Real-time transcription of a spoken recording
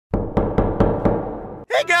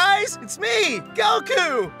Hey guys, it's me,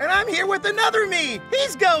 Goku, and I'm here with another me.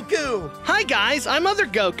 He's Goku. Hi guys, I'm Other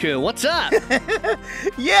Goku. What's up?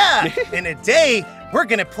 Yeah, and today we're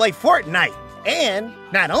gonna play Fortnite. And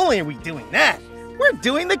not only are we doing that, we're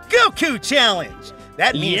doing the Goku Challenge.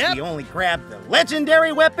 That means we only grab the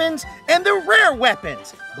legendary weapons and the rare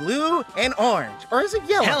weapons, blue and orange, or is it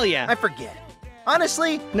yellow? Hell yeah. I forget.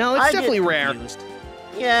 Honestly, no, it's definitely rare.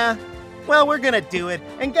 Yeah. Well, we're gonna do it,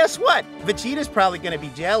 and guess what? Vegeta's probably gonna be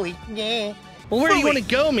jelly. Yeah. Well, where do you want to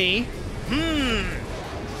go, me?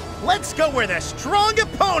 Let's go where the strong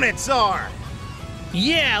opponents are.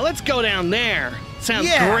 Yeah, let's go down there.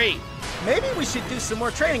 Sounds great. Maybe we should do some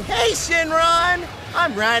more training. Hey, Shinron!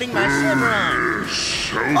 I'm riding my Shinron.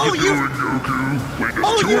 How's it going, Goku? Wait,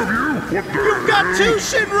 there's two of you? What the You've got two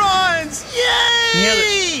Shinrons!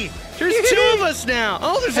 Yay! Yeah, there's two of us now.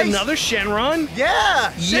 Oh, there's another Shenron.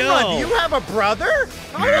 Yeah. Shenron, do you have a brother?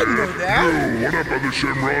 I didn't know that. Yo, what up, other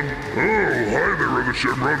Shenron? Oh, hi there, other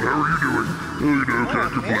Shenron. How are you doing? Oh, you know,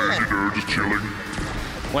 can't complain, you know, just chilling.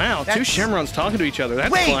 Wow, two Shenrons talking to each other.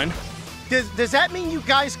 That's fun. Does that mean you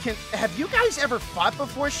guys can... Have you guys ever fought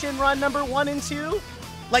before Shinron number 1 and 2?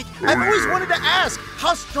 Like, I've always wanted to ask,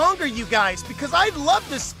 how strong are you guys? Because I'd love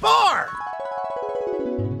to spar.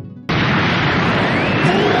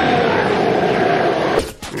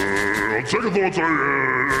 On second thoughts,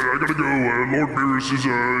 I gotta go. Lord Beerus is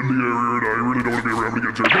in the area, and I really don't want to be around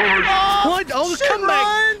again today. Bye! What? Oh, come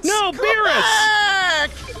back! No, Beerus!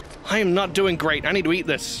 Back! I am not doing great. I need to eat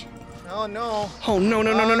this. Oh, no. Oh, no.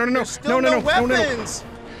 There's still no weapons.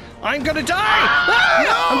 I'm gonna die! Ah!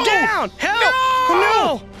 No! I'm down! Help!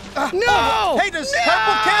 No! No! Hey, does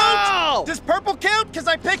purple count? Does purple count? Because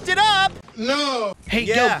I picked it up. No. Hey,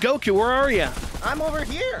 Goku, where are you? I'm over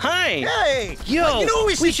here. Hi. Hey. Yo. You know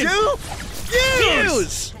what we should do?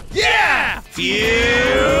 Fuse! Yeah! Fusion!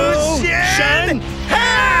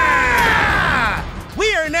 Ha!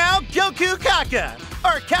 We are now Goku Kaka,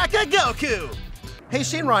 or Kaka Goku. Hey,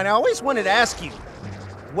 Shinron, I always wanted to ask you,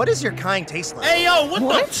 what does your kind taste like? Hey, yo, what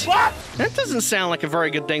the fuck? That doesn't sound like a very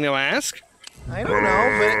good thing to ask. I don't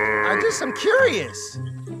know, but I'm curious.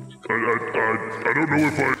 I don't know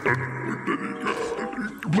if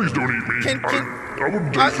please don't eat me. I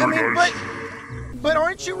wouldn't taste so nice. But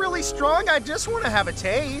aren't you really strong? I just want to have a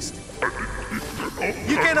taste.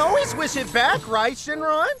 You can always wish it back, right,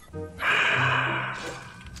 Shinron?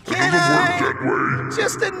 Can I?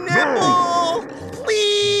 Just a nibble,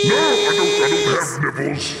 please. No, I don't have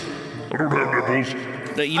nipples. I don't have nipples.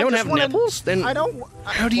 You don't have nipples? Then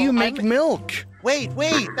how do you make milk? Wait,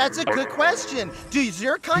 that's a good question. Does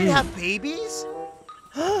your kind have babies?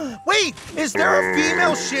 Wait, is there a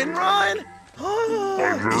female Shinron?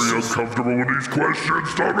 I'm very uncomfortable with these questions.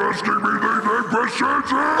 Stop asking me these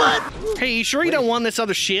questions. What? Hey, you sure you don't want this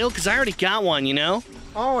other shield? Because I already got one, you know?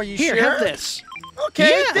 Oh, are you sure? Here, have this.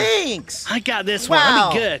 Okay, thanks. I got this one.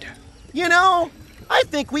 I'll be good. You know, I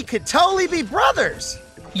think we could totally be brothers.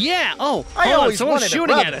 Yeah. Oh, I always someone's wanted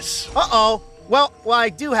shooting at us. Uh-oh. Well, I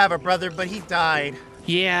do have a brother, but he died.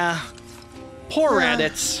 Yeah. Poor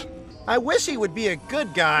Raditz. I wish he would be a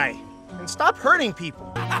good guy and stop hurting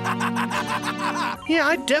people. Yeah,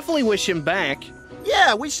 I definitely wish him back.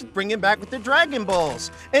 Yeah, we should bring him back with the Dragon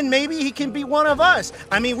Balls. And maybe he can be one of us.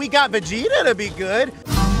 I mean, we got Vegeta to be good.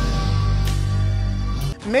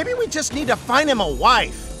 Maybe we just need to find him a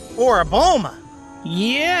wife or a Bulma.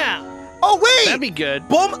 Yeah. Oh, wait. That'd be good.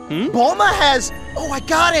 Bulma has... Oh, I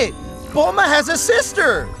got it. Bulma has a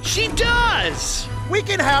sister. She does. We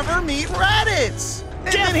can have her meet Raditz.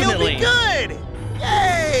 And Definitely. then he'll be good.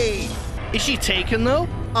 Yay. Is she taken, though?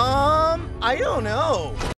 I don't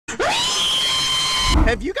know.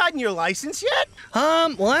 Have you gotten your license yet?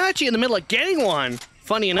 Well, I'm actually in the middle of getting one.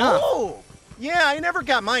 Funny enough. Oh, yeah, I never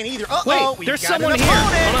got mine either. Wait, there's someone here.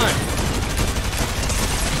 Hold on.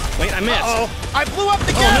 Wait, I missed. I blew up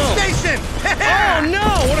the gas station. Oh no!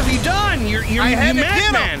 What have you done? You're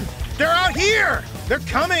madman. They're out here. They're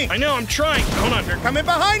coming. I know. I'm trying. Hold on. They're coming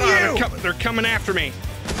behind you. They're coming after me.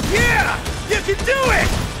 Yeah, you can do it.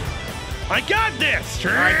 I got this.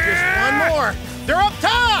 All right, just one more. They're up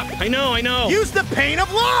top. I know. Use the pain of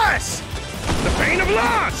loss. The pain of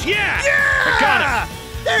loss. Yeah. Yeah. I got it.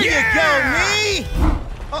 There you go, me.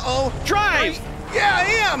 Uh-oh. Drive. Yeah, I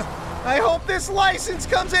am. I hope this license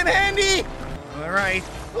comes in handy. All right.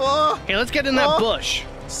 Hey, let's get in that bush.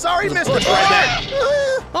 Sorry, Mr.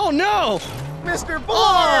 Boar. Oh no. Mr. Boar.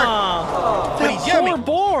 Oh, that poor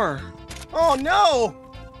boar. Oh no.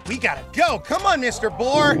 We gotta go. Come on, Mr.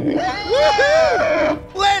 Boar. Woohoo!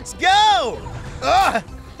 Let's go.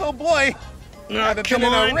 Oh boy. I haven't been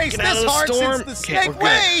in a race this hard since the Snake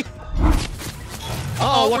Way.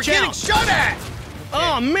 Oh, we're getting shot at.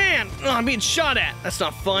 Oh, man. Oh, I'm being shot at. That's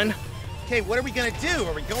not fun. Okay, what are we gonna do?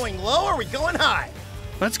 Are we going low or are we going high?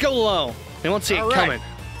 Let's go low. They won't see it coming.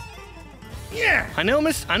 Yeah. I know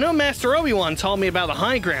Master Obi-Wan told me about the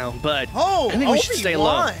high ground, but I think we should stay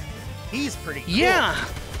low. He's pretty cool. Yeah.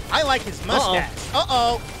 I like his mustache.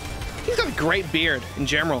 Uh-oh. He's got a great beard in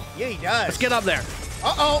general. Yeah, he does. Let's get up there.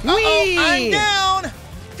 Uh-oh. Whee! I'm down.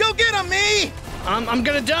 Go get him, me. I'm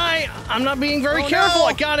gonna die. I'm not being very careful. No.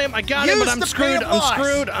 I got him, but I'm screwed.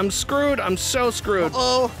 I'm screwed. I'm so screwed.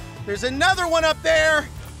 Uh-oh. There's another one up there.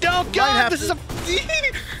 Oh, God, this is a...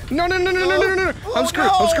 No. I'm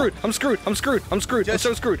screwed. No. I'm screwed. I'm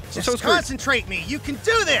so screwed. Just concentrate, me. You can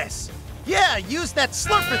do this. Yeah, use that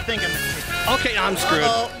slurper thingamajig. Okay, I'm screwed.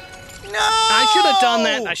 No! I should have done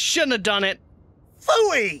that. I shouldn't have done it.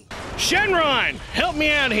 Phooey! Shenron, help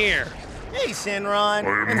me out here. Hey, Shenron.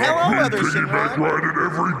 I am And not hello, other being piggyback Shenron. ride in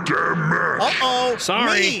every damn match. Uh-oh.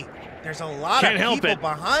 Sorry. Me. There's a lot Can't of help people it.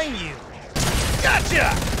 behind you.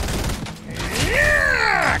 Gotcha!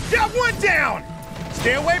 Yeah! Got one down!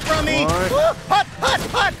 Stay away from me! What?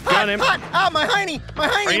 Hot! Got him. Ah, my hiney!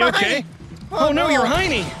 Are you okay? Oh, no, you're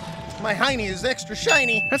hiney. My hiney is extra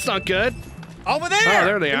shiny. That's not good. Over there! Oh,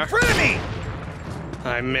 there they are. In front of me!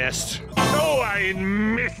 I missed. No, I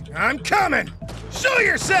missed. I'm coming! Show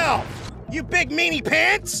yourself! You big meanie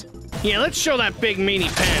pants! Yeah, let's show that big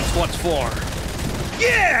meanie pants what's for.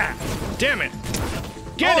 Yeah! Damn it.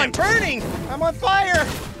 Get him. I'm burning! I'm on fire!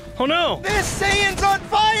 Oh, no. This Saiyan's on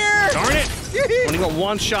fire! Darn it. Only got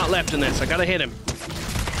one shot left in this. I gotta hit him.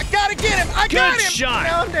 I gotta get him! I got him! Good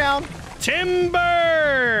shot. Down.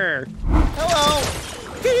 Timber. Hello.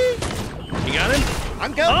 You got him?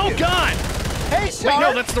 I'm going. Oh, God. Hey, Wait, Shark.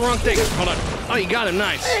 no, that's the wrong thing. Hold on. Oh, you got him.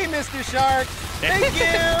 Nice. Hey, Mr. Shark. Thank you.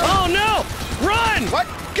 Oh, no. Run. What?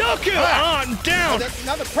 Goku. Ah. Oh, I'm down. There's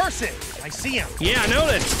another person. I see him. Yeah, I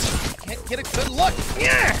noticed. Can't get a good look.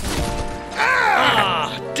 Yeah.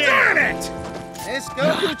 Ah, damn. Darn it. This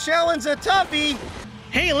Goku challenge a toughie.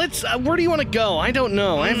 Hey, let's, where do you want to go? I don't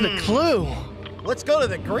know. I haven't a clue. Let's go to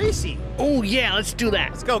the Greasy. Oh, yeah, let's do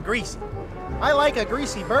that. Let's go Greasy. I like a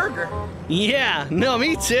greasy burger. Yeah, no,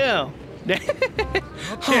 me too.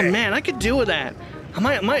 Oh, man, I could do with that. I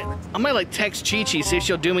might like text Chi-Chi, see if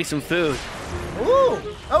she'll do me some food. Ooh.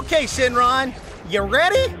 Okay, Shenron. You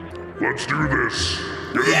ready? Let's do this.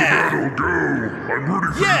 Get Yeah. into battle, go. I'm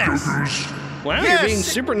rooting for Yes. you, Gokus. Wow, Yes, you're being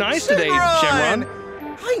super nice today, Shenron.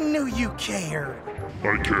 I knew you cared.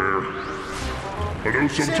 I care. I know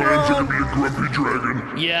sometimes you can be a grumpy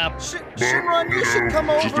dragon. Yep. Shenron, you should come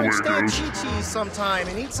Just the over way and it stay at goes. Chi-Chi's sometime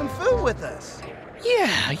and eat some food with us.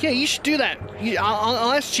 Yeah, you should do that.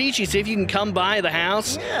 I'll ask Chi-Chi, see if you can come by the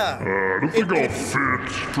house. Yeah. I don't think I'll fit.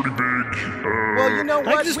 Pretty big. Well, you know I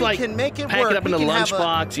what? could just We like can make it pack work. it up in We a can have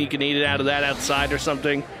lunchbox. You can eat it out of that outside or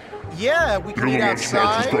something. Yeah, we You can know eat the lunchbox is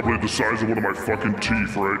outside. probably the size of one of my fucking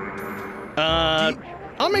teeth, right?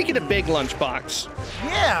 I'll make it a big lunchbox.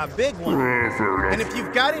 Yeah, a big one. Fair And enough. if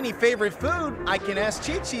you've got any favorite food, I can ask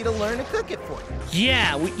Chi-Chi to learn to cook it for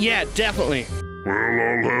you. Yeah, definitely. Well,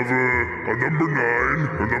 I'll have a number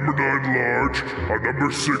 9, a number 9 large, a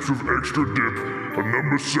number 6 with extra dip, a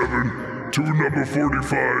number 7, 2 number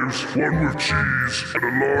 45s, 1 with cheese, and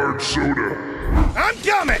a large soda. I'm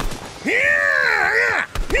coming!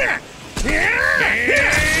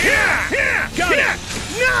 Got it.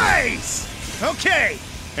 Nice! Okay,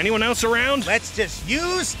 Anyone else around? let's just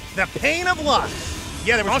use the pain of luck.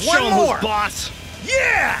 Yeah, there I'll was show one him more. who's boss.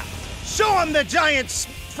 Yeah! Show him the giant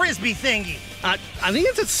frisbee thingy. I think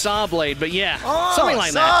it's a saw blade, but yeah, Oh, something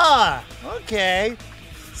like that. Saw. Okay.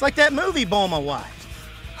 It's like that movie Bulma watched.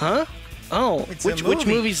 Huh? Oh, It's a which movie.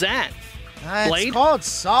 movie's that? Blade? It's called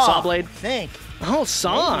Saw. Saw blade? I think. Oh,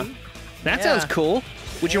 Saw. Maybe. That Yeah. sounds cool.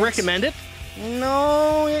 Would you It's- recommend it?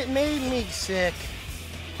 No, it made me sick.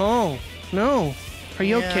 Oh, no. Are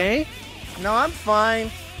you Yeah. okay? No, I'm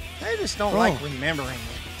fine. I just don't Oh. like remembering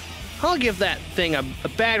it. I'll give that thing a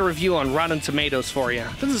bad review on Rotten Tomatoes for you.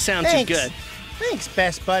 Doesn't sound Thanks. too good. Thanks,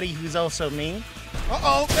 best buddy who's also me.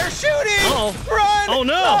 Uh-oh, they're shooting! Uh-oh. Run! Oh,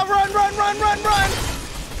 no. Oh, run!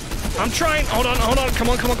 I'm trying. Hold on. Come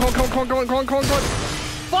on.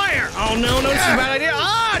 Fire! Oh, no, this is a bad idea.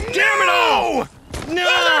 Ah, damn it all!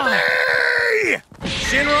 No! Hey!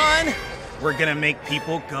 Shenron, we're gonna make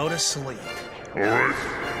people go to sleep. All right.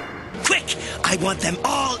 Quick! I want them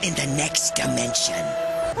all in the next dimension.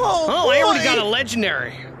 Oh, boy. I already got a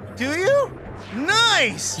legendary. Do you?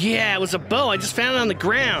 Nice! Yeah, it was a bow. I just found it on the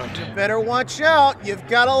ground. Better watch out. You've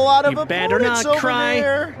got a lot of You better opponents not over cry.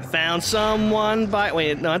 there. Found someone by.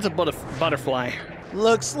 Wait, no, that's a butterfly.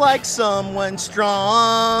 Looks like someone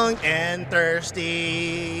strong and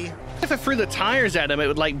thirsty. If I threw the tires at him, it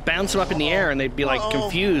would like bounce them up in the air and they'd be like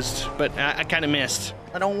confused, but I kind of missed.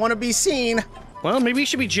 I don't want to be seen. Well, maybe you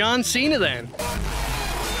should be John Cena then.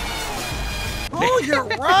 Oh, you're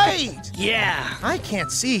right. Yeah. I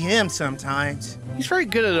can't see him sometimes. He's very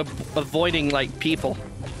good at avoiding like people.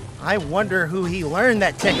 I wonder who he learned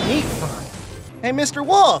that technique from. Hey, Mr.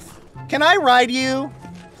 Wolf, can I ride you?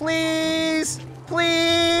 Please,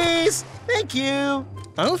 please, thank you.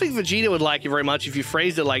 I don't think Vegeta would like you very much if you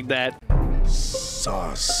phrased it like that.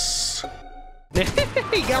 Sauce.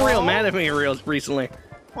 He got real mad at me recently.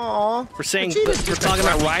 Aw. For saying, for talking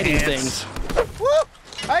about riding things. Whoop!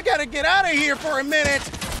 I gotta get out of here for a minute.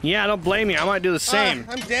 Yeah, I don't blame you. I might do the same.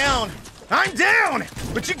 I'm down. I'm down!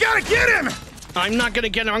 But you gotta get him! I'm not gonna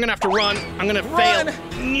get him. I'm gonna have to run. I'm gonna fail.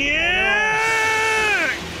 Yeah!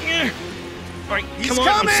 All right, He's come on.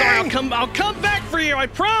 coming! I'm sorry. I'll come back for you. I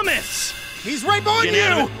promise. He's right behind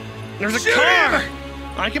Get out you! of it. There's a Shoot car. him!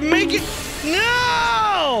 I can make it.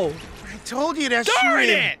 No! I told you to Darn shoot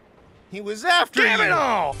him. it! He was after Damn you. it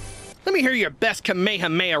all! Let me hear your best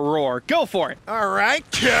Kamehameha roar. Go for it. All right.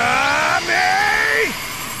 Kame!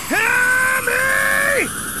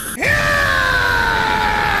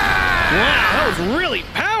 Wow, that was really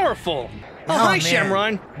powerful. Oh, hi, man.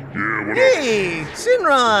 Shenron. Yeah, what up? Hey,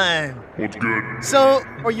 Shinron. What's good? So,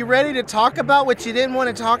 are you ready to talk about what you didn't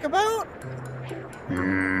want to talk about? No,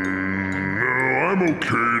 I'm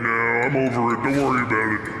okay now. I'm over it. Don't worry about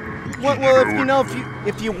it. Well,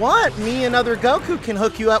 if you want, me and Other Goku can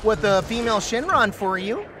hook you up with a female Shinron for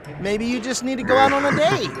you. Maybe you just need to go out on a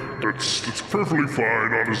date. That's perfectly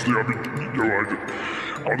fine, honestly. I mean,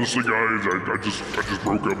 honestly, guys, I just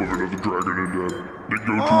broke up with another dragon and didn't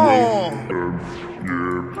go too well.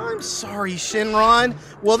 Yeah. I'm sorry, Shinron.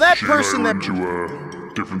 Well, that She person and I that... were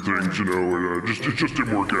into different things, and it just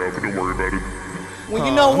didn't work out. But don't worry about it. Well,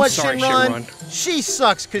 you know I'm what, sorry, Shinron? She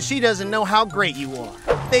sucks because she doesn't know how great you are.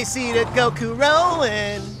 They see that Goku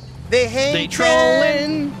rolling. They hate They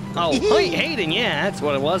trolling. Oh, hating, yeah, that's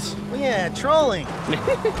what it was. Yeah, trolling.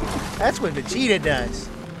 That's what Vegeta does.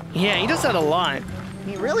 Yeah, he does that a lot.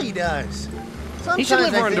 He really does. Sometimes He should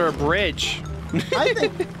live I under a think, bridge. I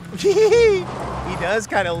think he does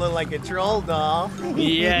kind of look like a troll doll.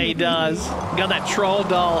 Yeah, he does. Got that troll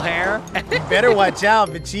doll hair. You better watch out.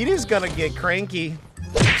 Vegeta's gonna get cranky.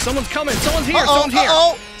 Someone's coming. Someone's here. Someone's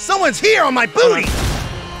here. Someone's here on my booty.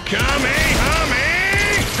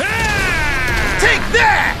 Take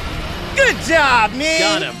that! Good job, me.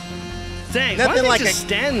 Got him. Dang, why Nothing did they like just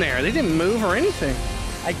stand there? They didn't move or anything.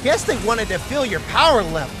 I guess they wanted to feel your power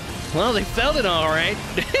level. Well, they felt it all right.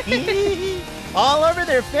 All over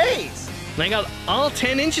their face. They got all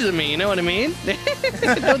 10 inches of me, you know what I mean?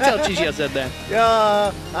 Don't tell Chi-Chi I said that.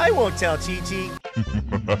 I won't tell Chi-Chi.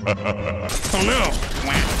 Oh no.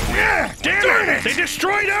 Damn it! They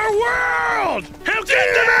destroyed our world! How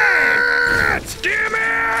can they? Damn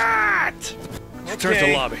it! Start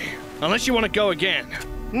the lobby. Unless you want to go again.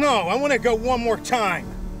 No, I want to go one more time.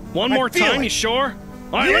 One more time, you sure?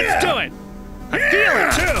 All right, let's do it. I feel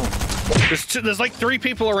it too. There's like 3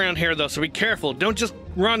 people around here though, so be careful. Don't just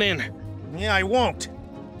run in. Yeah, I won't.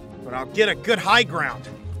 But I'll get a good high ground.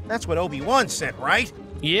 That's what Obi-Wan said, right?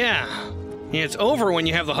 Yeah. Yeah, it's over when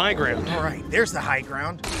you have the high ground. All right, there's the high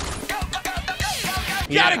ground.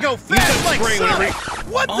 Yeah. Gotta go fast like Sonic.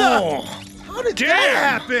 What the? How did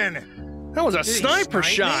that happen? That was a Did he sniper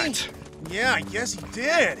snipe me? shot. Yeah, I guess he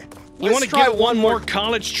did. You want to give it one more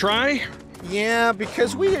college try? Yeah,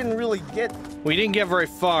 because we didn't really get... We didn't get very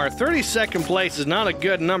far. 32nd place is not a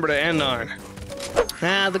good number to end on.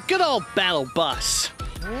 The good old battle bus.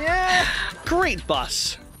 Yeah. Great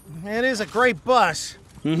bus. It is a great bus.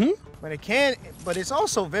 Mm-hmm. But it's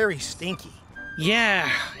also very stinky. Yeah,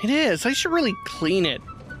 it is. I should really clean it.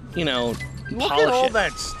 You know, Look polish at all it.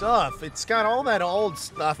 that stuff. It's got all that old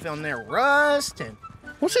stuff on there. Rust and...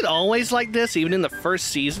 Was it always like this, even in the first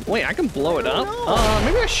season? Wait, I can blow it up? know.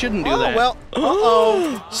 Maybe I shouldn't do that. Well,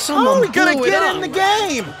 Someone we gotta blew it get up. in the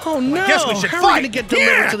game. Oh no! I guess we should How fight. are we gonna get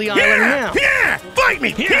delivered to the island now? Yeah! Fight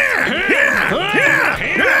me!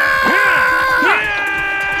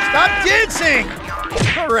 Stop dancing!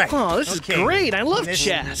 All right. Oh, this is great. I love This-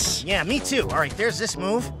 chess. Yeah, me too. All right, there's this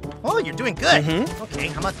move. Oh, you're doing good. Okay,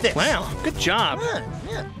 how about this? Wow, good job.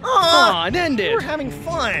 Yeah. Oh, it ended. We're having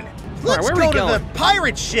fun. Where Let's are go we to the going?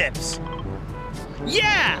 pirate ships.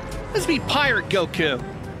 Yeah! Let's be Pirate Goku.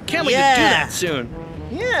 Can't wait to do Yeah. that soon.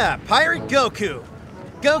 Yeah, Pirate Goku.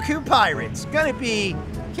 Goku Pirates. Gonna be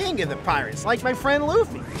king of the pirates, like my friend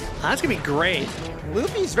Luffy. That's gonna be great.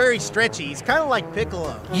 Luffy's very stretchy. He's kind of like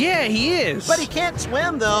Piccolo. Yeah, he is. But he can't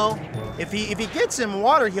swim, though. If he gets in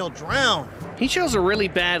water, he'll drown. He chose a really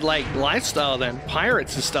bad, like, lifestyle then.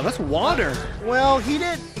 Pirates and stuff. That's water. Well,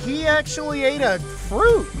 he actually ate a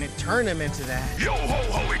fruit and it turned him into that. Yo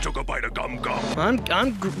ho ho, he took a bite of gum gum.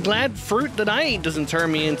 I'm glad fruit that I eat doesn't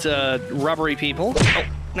turn me into rubbery people. Oh,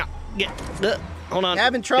 no. Hold on. You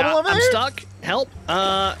having trouble over there? I'm stuck. Help.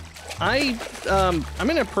 I'm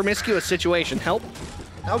in a promiscuous situation. Help.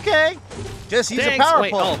 Okay. Just use Thanks. a power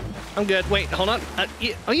Wait, pole. oh, I'm good. Wait, hold on.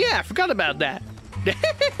 Oh, yeah, I forgot about that.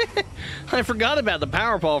 I forgot about the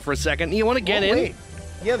power pole for a second. You want to get in? Wait.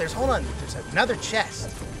 Yeah, there's another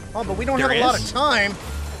chest. Oh, but we don't There have a lot is? of time.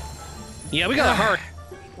 Yeah, we gotta hurry.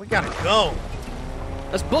 We gotta go.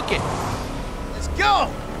 Let's book it. Let's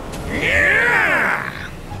go. Yeah!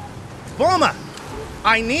 Bulma,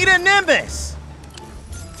 I need a Nimbus.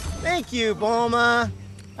 Thank you, Bulma.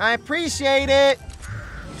 I appreciate it.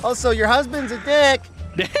 Also, your husband's a dick.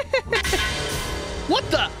 What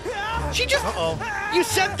the? She just. Uh-oh. You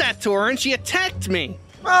said that to her and she attacked me.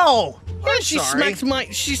 Oh, Yeah, I'm she sorry.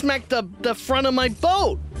 smacked the front of my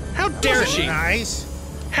boat. How dare she? Nice.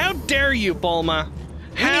 How dare you, Bulma?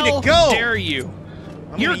 We How need to go. dare you?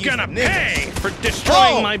 You're use gonna the Nimbus. pay for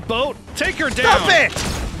destroying Oh. my boat. Take her down. Stop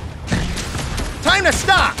it! Time to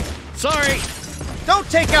stop. Sorry. Don't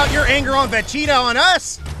take out your anger on Vegeta on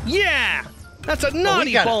us. Yeah, that's a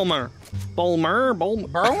naughty gotta- Bulma. Bulma.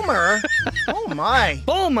 Bulma. Oh my.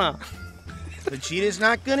 Bulma. Vegeta's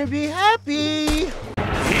not gonna be happy.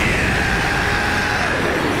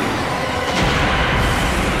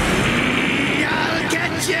 I'll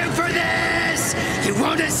get you for this! You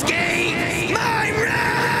won't escape my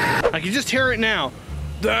wrath! I can just hear it now.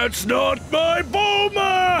 That's not my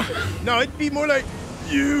Bulma! No, it'd be more like,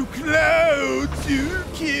 You clowns, you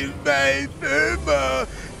killed my Bulma.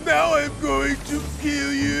 Now I'm going to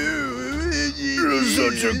kill you. You're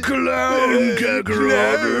such a clown,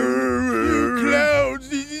 Kakarot. You clowns,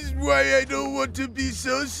 this is why I don't want to be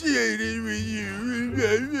associated with you.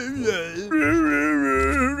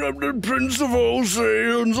 I'm the Prince of all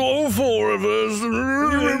Saiyans, all four of us.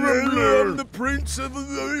 I'm the Prince of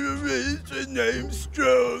and I'm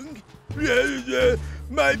strong.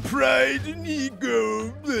 My pride and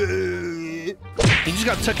ego. He just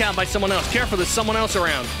got took out by someone else. Careful, there's someone else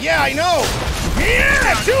around. yeah, I know.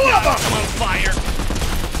 Yeah, two of them. I'm on fire.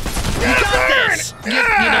 You got this. You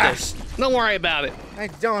know this. Don't worry about it. I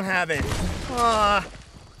don't have it.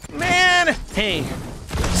 Man, Hey,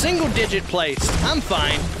 single digit place. I'm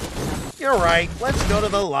fine. you're right. Let's go to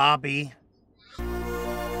the lobby.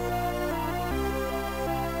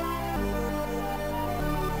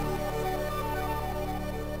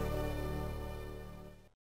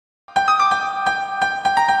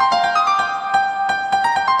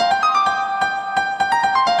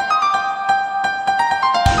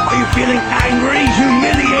 Are you feeling angry,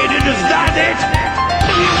 humiliated? Is that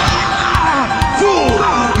it?